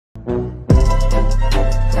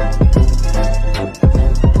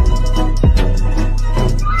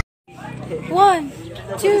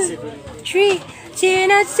2, 3.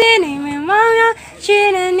 China sitting in mama,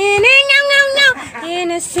 China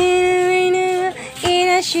in a sitting in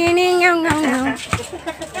a shining.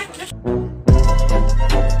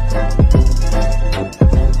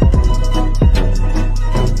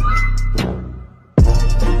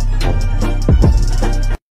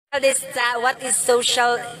 What is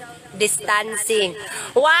social distancing?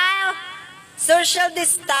 While social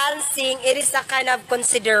distancing, it is a kind of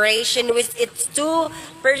consideration with its two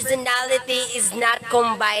personality is not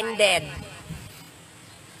combined.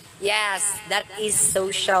 Yes, that is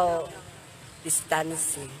social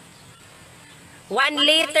distancing. 1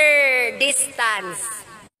 liter distance.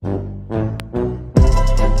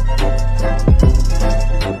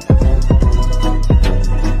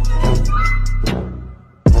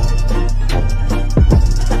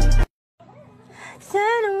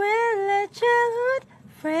 Childhood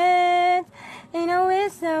friend, you know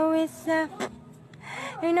it's I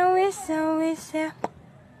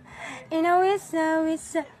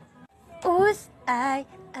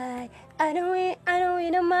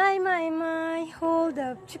don't my, hold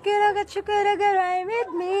up, chukaraga, ride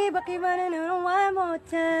with me, but keep on one more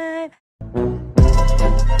time.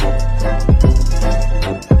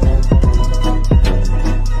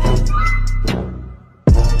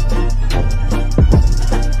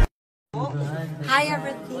 Hi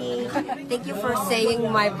everything, thank you for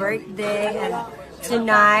saying my birthday, and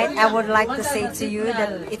tonight I would like to say to you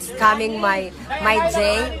that it's coming my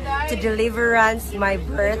day to deliverance, my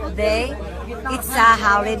birthday. It's a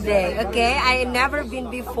holiday, okay? I never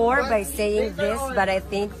been before by saying this, but I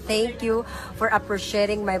think thank you for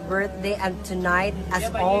appreciating my birthday, and tonight,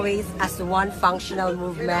 as always, as one functional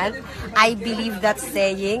movement, I believe that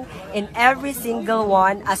saying in every single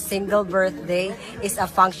one, a single birthday is a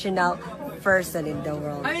functional person in the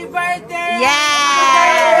world. Happy birthday!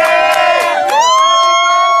 Yeah!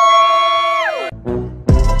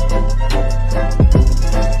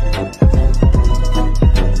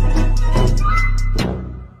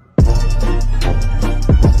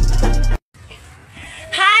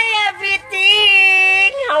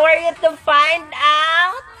 To find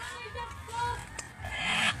out,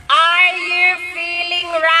 are you feeling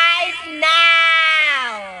right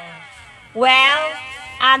now? Well,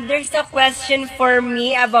 there's a question for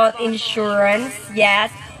me about insurance.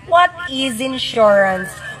 Yes, what is insurance?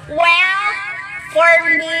 Well, for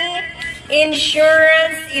me,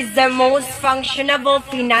 insurance is the most functionable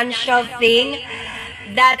financial thing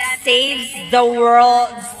that saves the world,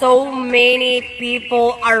 so many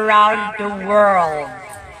people around the world.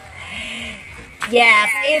 Yes,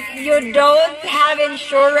 if you don't have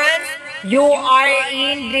insurance, you are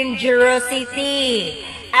in dangerosity.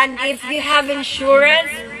 And if you have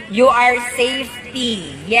insurance, you are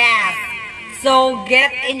safety. Yes. So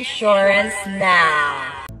get insurance now.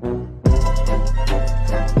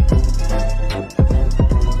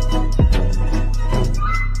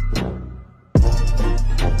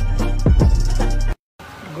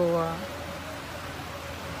 Goa.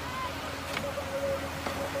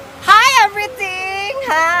 Hi everything!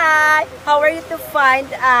 Hi! How are you to find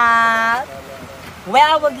out? Well,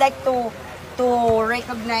 I would like to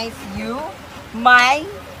recognize you. My,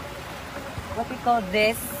 what we call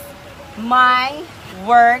this? My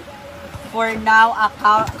work for now a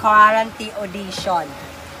quarantine audition.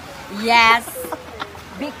 Yes,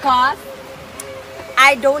 because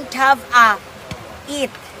I don't have a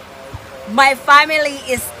eat. My family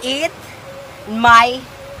is eat.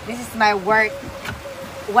 This is my work.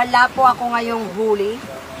 Wala po ako ngayong huli.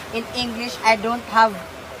 In English, I don't have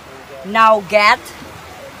now get.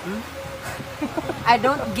 I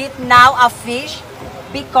don't get now a fish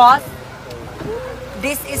because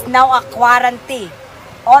this is now a quarantine.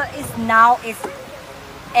 All is now is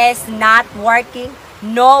not working.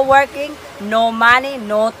 No working, no money,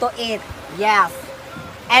 no to eat. Yes.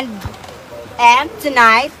 And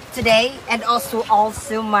today, and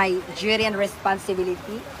also my duty and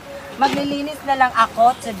responsibility, maglilinis na lang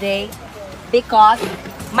ako today because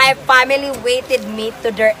my family waited me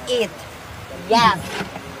to their eat. Yes.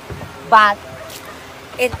 But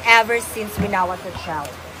it ever since when I was a child.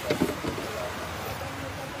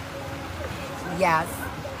 Yes.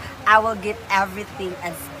 I will get everything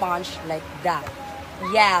and sponge like that.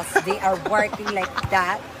 Yes, they are working like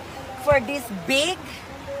that. For this big,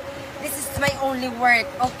 this is my only work,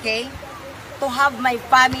 okay? To have my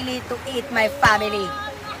family, to eat my family.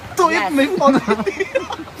 To eat my family?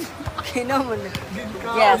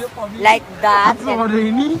 Yes, like that.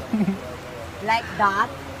 Like that.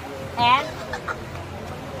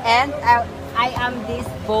 And I am this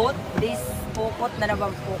boat, this pukot na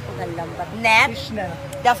naman pukot ng lambat. Net. Fish net.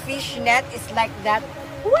 The fish net is like that.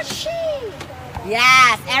 Whooshie!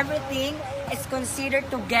 Yes, everything is considered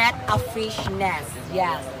to get a fish nest.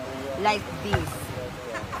 Yes, like this.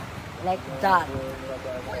 Like that.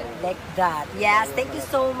 Like that. Yes, thank you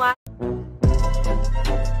so much.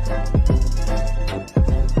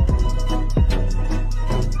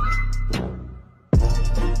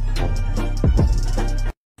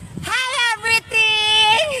 Hi,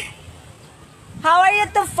 everything! How are you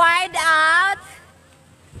to find out?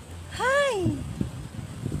 Hi!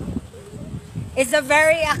 It's a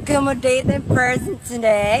very accommodating person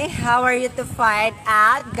today. How are you to find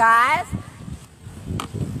out, guys?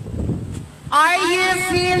 Are you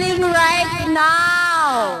feeling right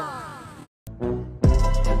now?